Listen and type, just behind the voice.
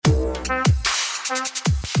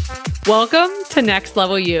Welcome to Next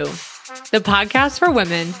Level You, the podcast for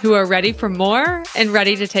women who are ready for more and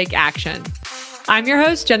ready to take action. I'm your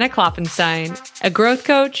host, Jenna Klopfenstein, a growth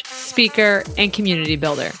coach, speaker, and community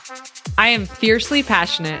builder. I am fiercely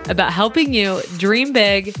passionate about helping you dream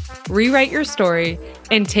big, rewrite your story,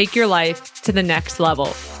 and take your life to the next level.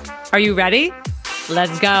 Are you ready?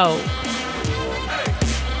 Let's go.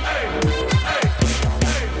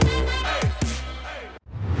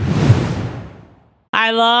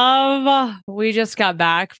 We just got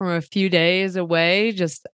back from a few days away,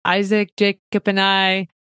 just Isaac, Jacob, and I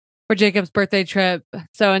for Jacob's birthday trip.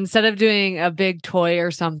 So instead of doing a big toy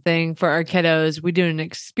or something for our kiddos, we do an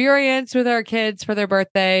experience with our kids for their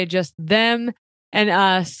birthday, just them and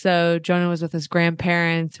us. So Jonah was with his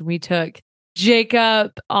grandparents. We took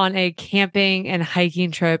Jacob on a camping and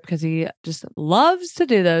hiking trip because he just loves to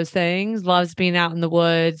do those things, loves being out in the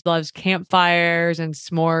woods, loves campfires and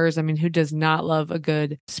s'mores. I mean, who does not love a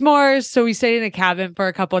good s'mores? So we stayed in a cabin for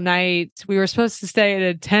a couple nights. We were supposed to stay in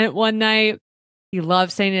a tent one night. He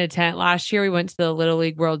loved staying in a tent. Last year, we went to the Little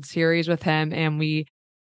League World Series with him and we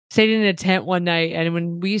stayed in a tent one night. And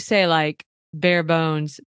when we say like bare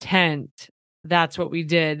bones tent, that's what we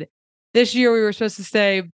did. This year, we were supposed to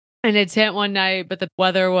stay in a tent one night, but the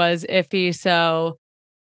weather was iffy. So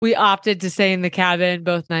we opted to stay in the cabin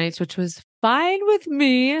both nights, which was fine with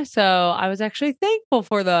me. So I was actually thankful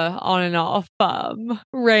for the on and off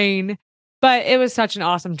rain, but it was such an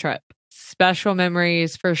awesome trip. Special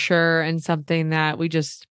memories for sure. And something that we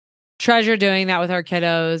just treasure doing that with our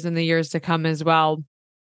kiddos in the years to come as well.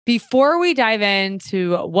 Before we dive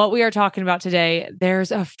into what we are talking about today,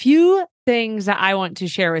 there's a few things that I want to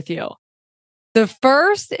share with you. The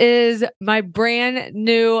first is my brand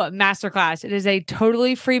new masterclass. It is a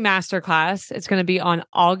totally free masterclass. It's going to be on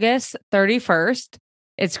August 31st.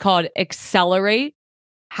 It's called Accelerate: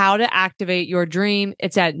 How to Activate Your Dream.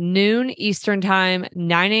 It's at noon Eastern Time,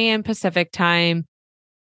 9 a.m. Pacific Time.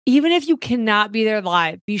 Even if you cannot be there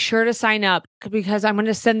live, be sure to sign up because I'm going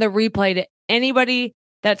to send the replay to anybody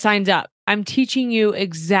that signs up. I'm teaching you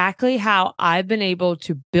exactly how I've been able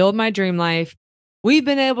to build my dream life. We've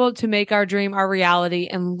been able to make our dream our reality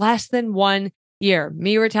in less than 1 year.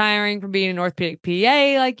 Me retiring from being an orthopedic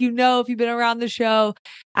PA, like you know, if you've been around the show,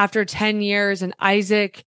 after 10 years, and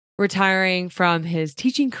Isaac retiring from his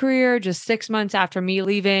teaching career just 6 months after me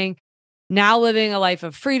leaving, now living a life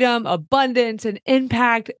of freedom, abundance, and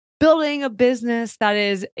impact, building a business that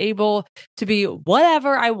is able to be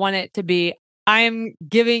whatever I want it to be. I am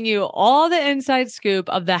giving you all the inside scoop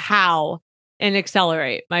of the how and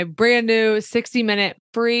Accelerate, my brand new 60-minute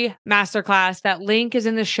free masterclass. That link is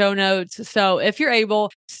in the show notes. So if you're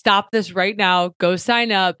able, stop this right now, go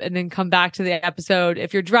sign up, and then come back to the episode.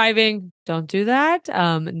 If you're driving, don't do that.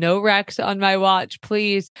 No wrecks on my watch,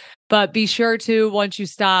 please. But be sure to, once you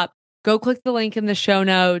stop, go click the link in the show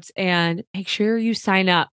notes and make sure you sign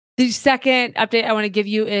up. The second update I want to give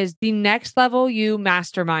you is the Next Level You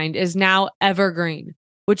Mastermind is now evergreen,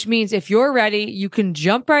 which means if you're ready, you can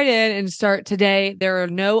jump right in and start today. There are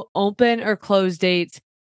no open or close dates.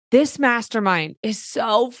 This mastermind is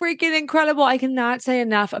so freaking incredible. I cannot say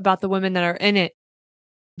enough about the women that are in it.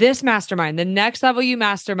 This mastermind, the Next Level You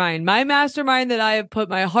Mastermind, my mastermind that I have put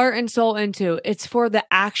my heart and soul into, it's for the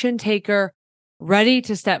action taker ready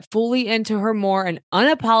to step fully into her more and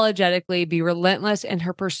unapologetically be relentless in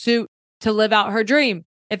her pursuit to live out her dream.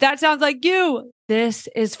 If that sounds like you, this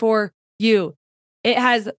is for you. It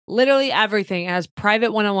has literally everything. It has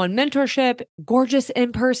private one-on-one mentorship, gorgeous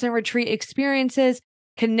in-person retreat experiences,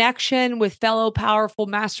 connection with fellow powerful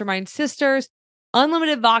mastermind sisters,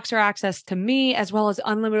 unlimited Voxer access to me, as well as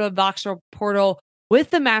unlimited Voxer portal with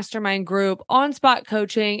the mastermind group, on-spot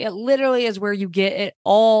coaching. It literally is where you get it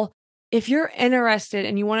all. If you're interested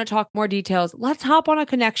and you want to talk more details, let's hop on a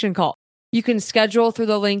connection call. You can schedule through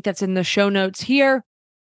the link that's in the show notes here.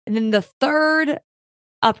 And then the third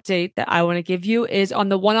update that I want to give you is on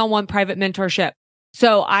the one-on-one private mentorship.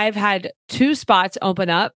 So I've had 2 spots open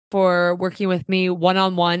up for working with me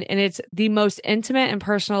one-on-one, and it's the most intimate and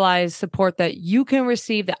personalized support that you can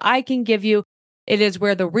receive, that I can give you. It is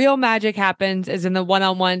where the real magic happens, is in the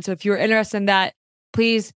one-on-one. So if you're interested in that,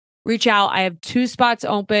 please reach out. I have 2 spots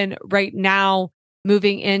open right now,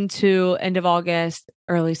 moving into end of August,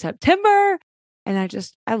 early September.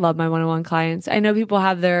 And I love my one-on-one clients. I know people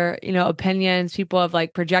have their, opinions. People have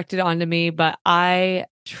like projected onto me, but I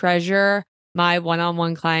treasure my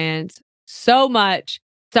one-on-one clients so much.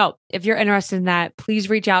 So if you're interested in that, please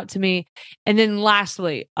reach out to me. And then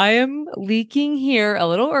lastly, I am leaking here a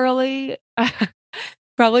little early.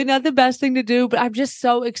 Probably not the best thing to do, but I'm just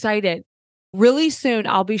so excited. Really soon,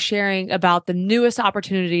 I'll be sharing about the newest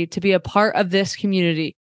opportunity to be a part of this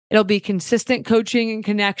community. It'll be consistent coaching and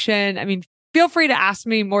connection. I mean, feel free to ask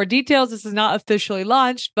me more details. This is not officially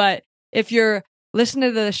launched, but if you're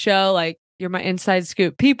listening to the show, like you're my inside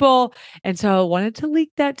scoop people. And so I wanted to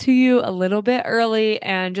leak that to you a little bit early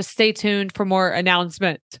and just stay tuned for more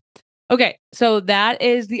announcements. Okay, so that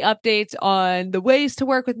is the updates on the ways to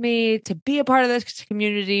work with me, to be a part of this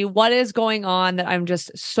community, what is going on that I'm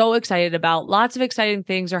just so excited about. Lots of exciting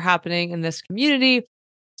things are happening in this community.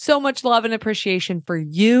 So much love and appreciation for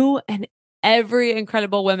you and every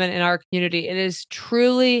incredible woman in our community. It is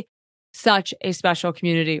truly such a special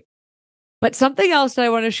community. But something else that I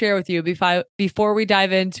want to share with you before we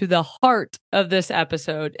dive into the heart of this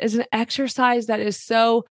episode is an exercise that is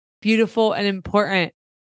so beautiful and important.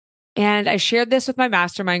 And I shared this with my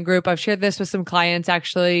mastermind group. I've shared this with some clients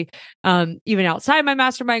actually, even outside my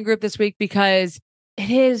mastermind group this week, because it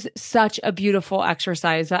is such a beautiful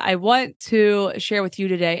exercise that I want to share with you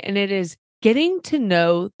today. And it is getting to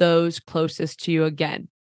know those closest to you again.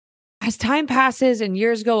 As time passes and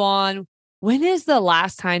years go on, when is the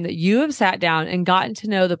last time that you have sat down and gotten to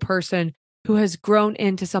know the person who has grown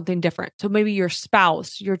into something different? So maybe your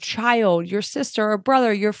spouse, your child, your sister or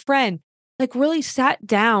brother, your friend, like really sat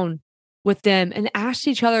down with them and asked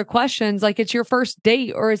each other questions like it's your first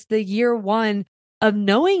date or it's the year one of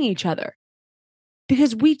knowing each other.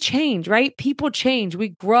 Because we change, right? People change, we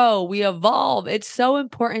grow, we evolve. It's so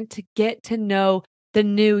important to get to know the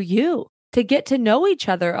new you, to get to know each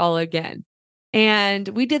other all again. And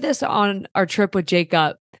we did this on our trip with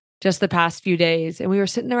Jacob just the past few days. And we were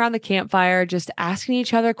sitting around the campfire, just asking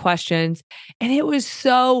each other questions. And it was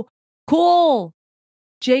so cool.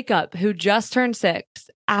 Jacob, who just turned 6,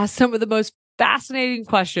 asked some of the most fascinating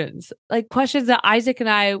questions, like questions that Isaac and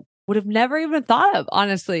I would have never even thought of,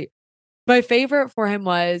 honestly. My favorite for him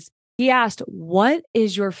was he asked, "What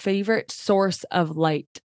is your favorite source of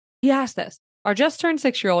light?" He asked this. Our just turned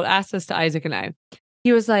 6-year-old asked this to Isaac and I.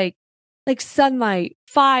 He was like sunlight,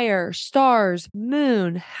 fire, stars,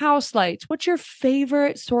 moon, house lights. What's your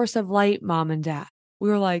favorite source of light, mom and dad? We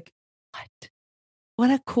were like, what?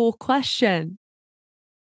 What a cool question.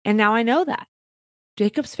 And now I know that.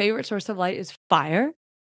 Jacob's favorite source of light is fire,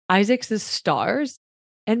 Isaac's is stars,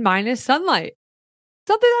 and mine is sunlight.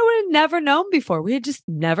 Something I would have never known before. We had just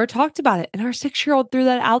never talked about it. And our 6-year-old threw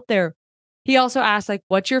that out there. He also asked, like,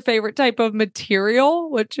 what's your favorite type of material?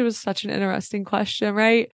 Which was such an interesting question,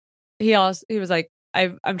 right? He was like,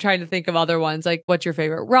 I'm trying to think of other ones, like, what's your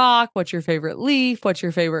favorite rock? What's your favorite leaf? What's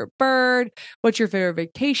your favorite bird? What's your favorite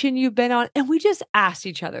vacation you've been on? And we just asked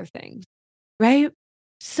each other things, right?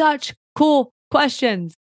 Such cool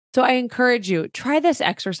questions. So I encourage you, try this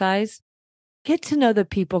exercise. Get to know the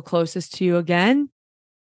people closest to you again.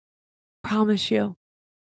 Promise you.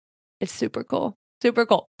 It's super cool. Super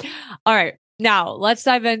cool. All right. Now let's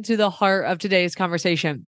dive into the heart of today's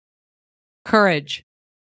conversation. Courage.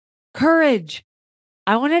 Courage.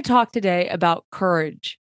 I want to talk today about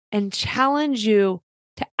courage and challenge you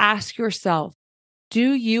to ask yourself,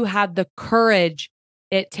 do you have the courage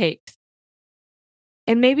it takes?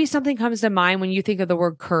 And maybe something comes to mind when you think of the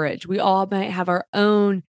word courage. We all might have our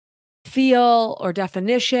own feel or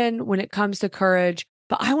definition when it comes to courage,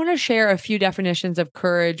 but I want to share a few definitions of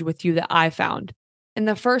courage with you that I found. And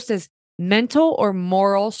the first is mental or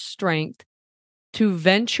moral strength to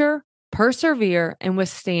venture, persevere, and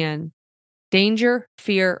withstand danger,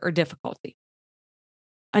 fear, or difficulty.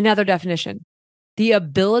 Another definition, the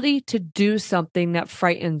ability to do something that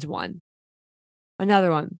frightens one.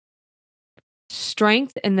 Another one,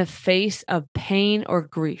 strength in the face of pain or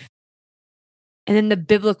grief. And then the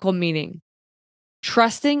biblical meaning,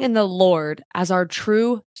 trusting in the Lord as our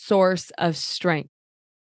true source of strength.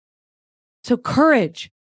 So courage,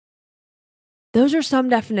 those are some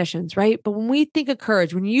definitions, right? But when we think of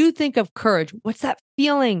courage, when you think of courage, what's that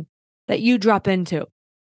feeling that you drop into?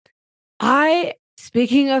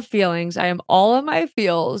 Speaking of feelings, I am all of my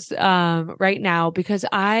feels right now because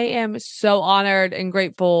I am so honored and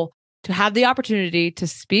grateful to have the opportunity to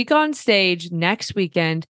speak on stage next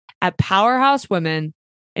weekend at Powerhouse Women,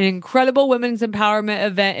 an incredible women's empowerment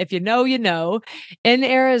event, if you know, you know, in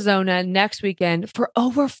Arizona next weekend for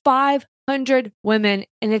over 500 women.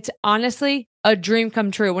 And it's honestly a dream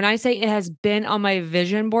come true. When I say it has been on my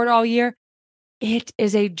vision board all year, it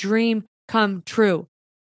is a dream come true.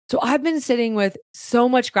 So I've been sitting with so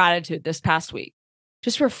much gratitude this past week,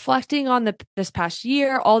 just reflecting on this past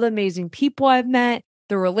year, all the amazing people I've met,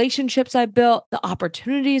 the relationships I've built, the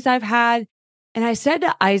opportunities I've had. And I said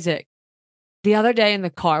to Isaac the other day in the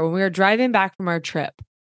car when we were driving back from our trip,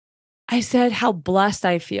 I said how blessed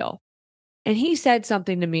I feel And he said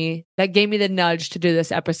something to me that gave me the nudge to do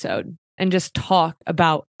this episode and just talk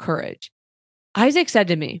about courage. Isaac said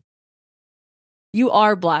to me, "You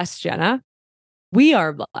are blessed, Jenna. We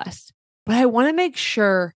are blessed. But I want to make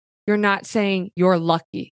sure you're not saying you're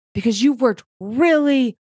lucky because you've worked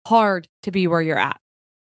really hard to be where you're at."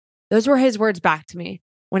 Those were his words back to me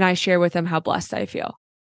when I shared with him how blessed I feel.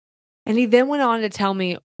 And he then went on to tell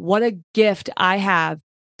me what a gift I have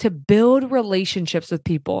to build relationships with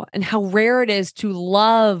people and how rare it is to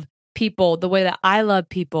love people the way that I love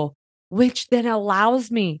people, which then allows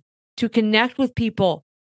me to connect with people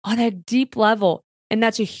on a deep level. And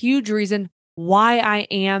that's a huge reason why I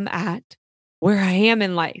am at where I am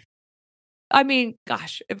in life. I mean,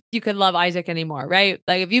 gosh, if you could love Isaac anymore, right?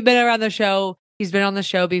 Like if you've been around the show, he's been on the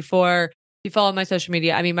show before. You follow my social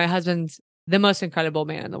media. I mean, my husband's the most incredible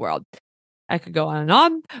man in the world. I could go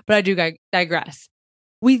on, but I do digress.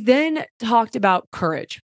 We then talked about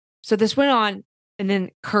courage. So this went on and then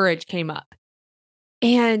courage came up.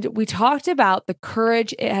 And we talked about the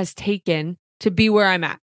courage it has taken to be where I'm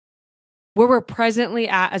at, where we're presently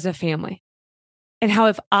at as a family. And how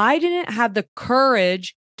if I didn't have the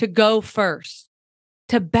courage to go first,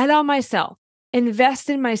 to bet on myself, invest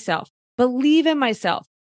in myself, believe in myself,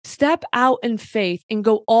 step out in faith and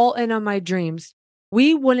go all in on my dreams,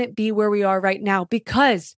 we wouldn't be where we are right now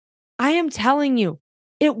because I am telling you,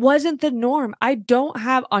 it wasn't the norm. I don't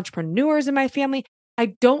have entrepreneurs in my family. I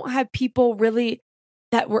don't have people really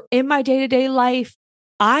that were in my day-to-day life.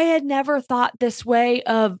 I had never thought this way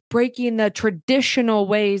of breaking the traditional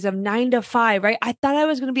ways of 9 to 5, right? I thought I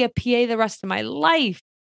was going to be a PA the rest of my life.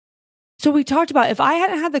 So we talked about if I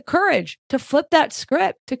hadn't had the courage to flip that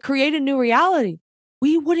script, to create a new reality,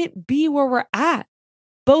 we wouldn't be where we're at.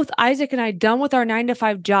 Both Isaac and I done with our 9 to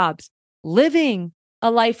 5 jobs, living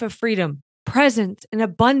a life of freedom, presence, and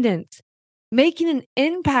abundance, making an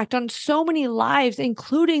impact on so many lives,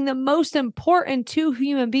 including the most important two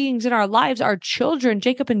human beings in our lives, our children,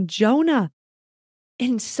 Jacob and Jonah,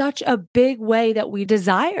 in such a big way that we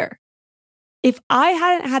desire. If I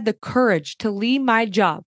hadn't had the courage to leave my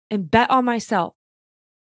job and bet on myself,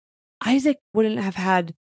 Isaac wouldn't have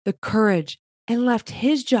had the courage and left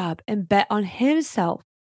his job and bet on himself.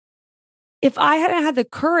 If I hadn't had the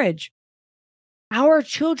courage, our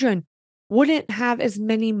children wouldn't have as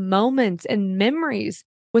many moments and memories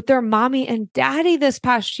with their mommy and daddy this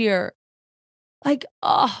past year. Like,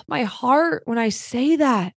 oh, my heart when I say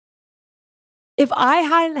that. If I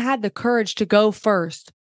hadn't had the courage to go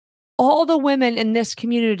first, all the women in this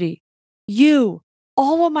community, you,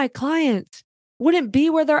 all of my clients wouldn't be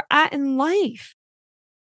where they're at in life.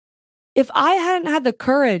 If I hadn't had the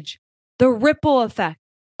courage, the ripple effect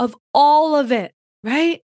of all of it,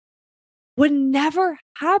 right, would never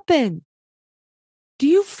happen. Do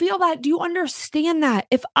you feel that? Do you understand that?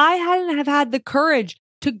 If I hadn't have had the courage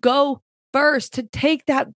to go first, to take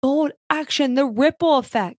that bold action, the ripple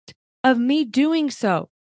effect of me doing so,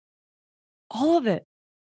 all of it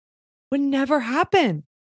would never happen.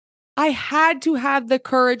 I had to have the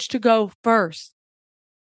courage to go first.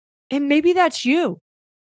 And maybe that's you.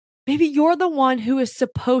 Maybe you're the one who is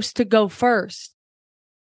supposed to go first,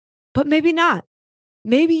 but maybe not.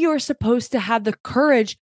 Maybe you're supposed to have the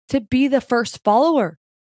courage to be the first follower,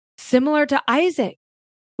 similar to Isaac,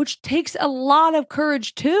 which takes a lot of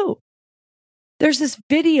courage too. There's this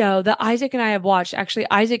video that Isaac and I have watched. Actually,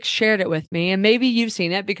 Isaac shared it with me, and maybe you've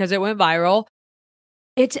seen it because it went viral.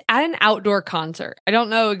 It's at an outdoor concert. I don't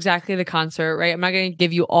know exactly the concert, right? I'm not going to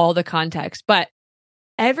give you all the context, but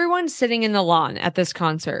everyone's sitting in the lawn at this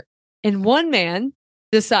concert. And one man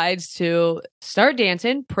decides to start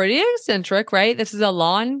dancing, pretty eccentric, right? This is a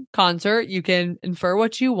lawn concert. You can infer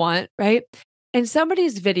what you want, right? And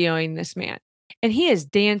somebody's videoing this man. And he is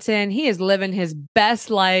dancing. He is living his best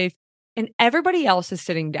life. And everybody else is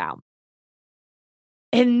sitting down.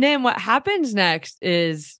 And then what happens next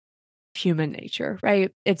is human nature,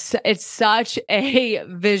 right? It's such a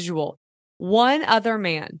visual. One other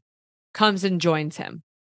man comes and joins him.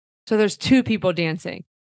 So there's 2 people dancing.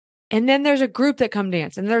 And then there's a group that come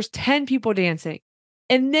dance. And there's 10 people dancing.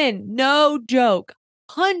 And then, no joke,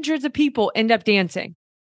 hundreds of people end up dancing.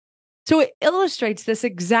 So it illustrates this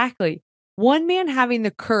exactly. One man having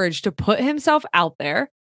the courage to put himself out there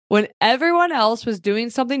when everyone else was doing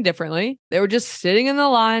something differently. They were just sitting in the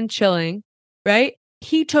lawn, chilling, right?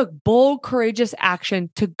 He took bold, courageous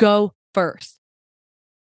action to go first.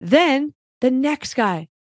 Then the next guy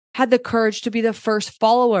had the courage to be the first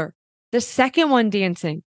follower, the second one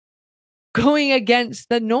dancing, going against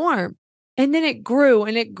the norm. And then it grew,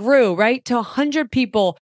 right? To 100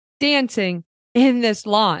 people dancing in this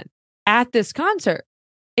lawn at this concert.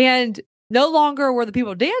 And No longer were the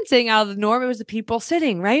people dancing out of the norm. It was the people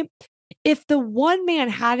sitting, right? If the one man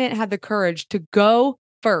hadn't had the courage to go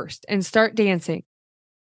first and start dancing,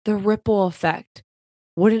 the ripple effect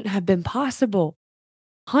wouldn't have been possible.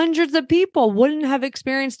 Hundreds of people wouldn't have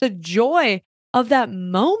experienced the joy of that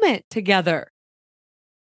moment together.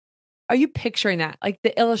 Are you picturing that? Like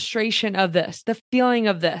the illustration of this, the feeling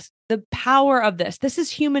of this, the power of this. This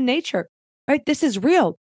is human nature, right? This is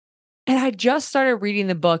real. And I just started reading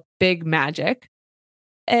the book, Big Magic,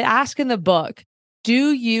 and ask in the book,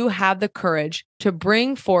 do you have the courage to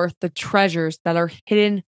bring forth the treasures that are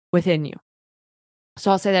hidden within you?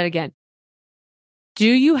 So I'll say that again. Do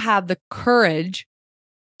you have the courage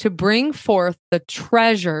to bring forth the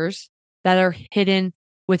treasures that are hidden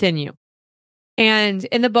within you? And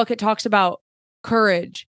in the book, it talks about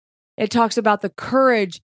courage. It talks about the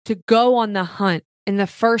courage to go on the hunt in the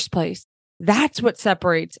first place. That's what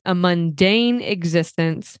separates a mundane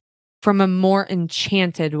existence from a more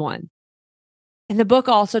enchanted one. And the book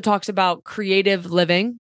also talks about creative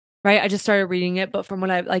living, right? I just started reading it, but from what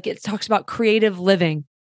it talks about creative living,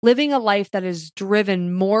 living a life that is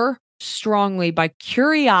driven more strongly by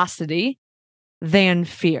curiosity than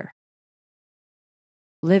fear.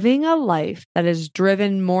 Living a life that is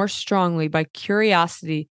driven more strongly by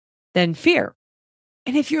curiosity than fear.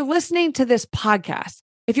 And if you're listening to this podcast,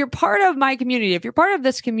 if you're part of my community, if you're part of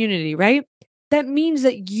this community, right, that means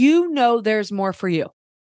that you know there's more for you.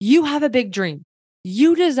 You have a big dream.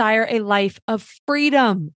 You desire a life of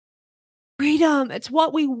freedom. Freedom, it's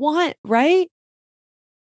what we want, right?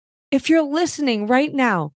 If you're listening right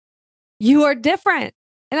now, you are different.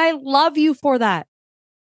 And I love you for that.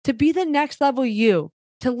 To be the next level you,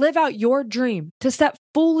 to live out your dream, to step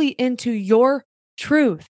fully into your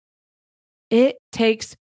truth. It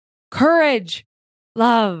takes courage,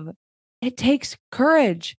 love. It takes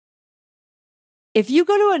courage. If you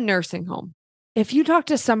go to a nursing home, if you talk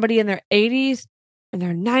to somebody in their 80s and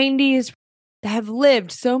their 90s that have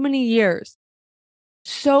lived so many years,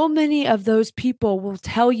 so many of those people will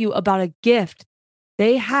tell you about a gift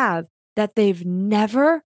they have that they've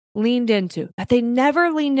never leaned into,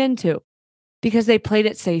 because they played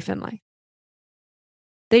it safe in life.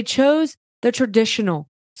 They chose the traditional,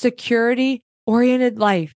 security-oriented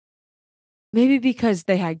life. Maybe because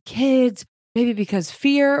they had kids, maybe because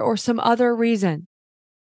fear or some other reason.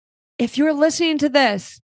 If you're listening to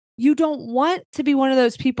this, you don't want to be one of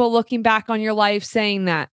those people looking back on your life saying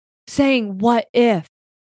that, saying, what if?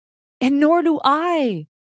 And nor do I.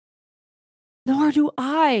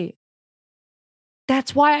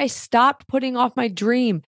 That's why I stopped putting off my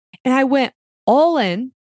dream and I went all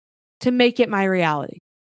in to make it my reality.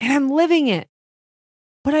 And I'm living it.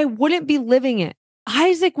 But I wouldn't be living it.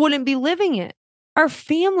 Isaac wouldn't be living it. Our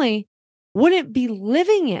family wouldn't be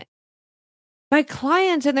living it. My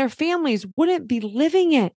clients and their families wouldn't be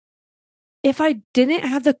living it if I didn't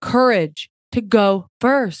have the courage to go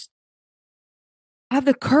first. Have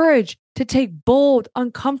the courage to take bold,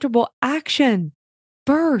 uncomfortable action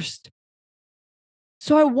first.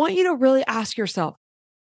 So I want you to really ask yourself,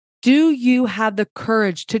 do you have the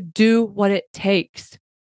courage to do what it takes?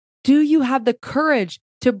 Do you have the courage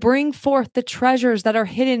to bring forth the treasures that are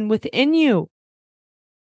hidden within you?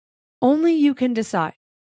 Only you can decide.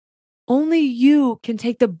 Only you can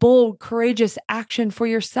take the bold, courageous action for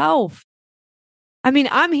yourself. I mean,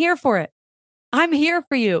 I'm here for it. I'm here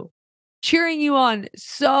for you, cheering you on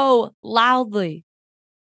so loudly.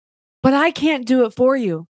 But I can't do it for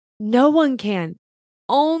you. No one can.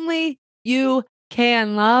 Only you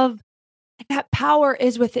can, love. And that power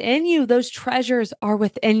is within you. Those treasures are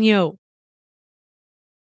within you.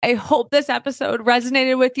 I hope this episode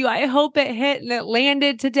resonated with you. I hope it hit and it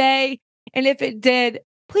landed today. And if it did,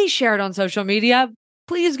 please share it on social media.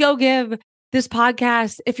 Please go give this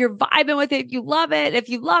podcast, if you're vibing with it, if you love it, if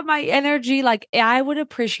you love my energy, I would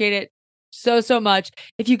appreciate it so much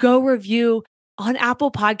if you go review on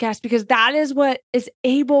Apple Podcasts, because that is what is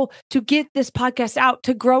able to get this podcast out,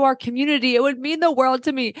 to grow our community. It would mean the world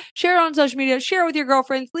to me. Share it on social media, share it with your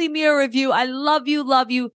girlfriends, leave me a review. I love you, love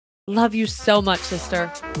you, love you so much,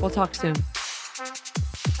 sister. We'll talk soon.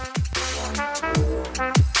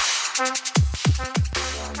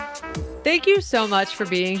 Thank you so much for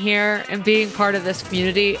being here and being part of this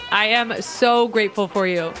community. I am so grateful for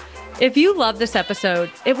you. If you love this episode,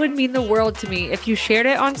 it would mean the world to me if you shared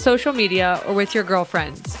it on social media or with your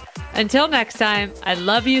girlfriends. Until next time, I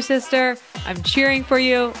love you, sister. I'm cheering for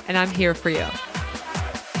you and I'm here for you.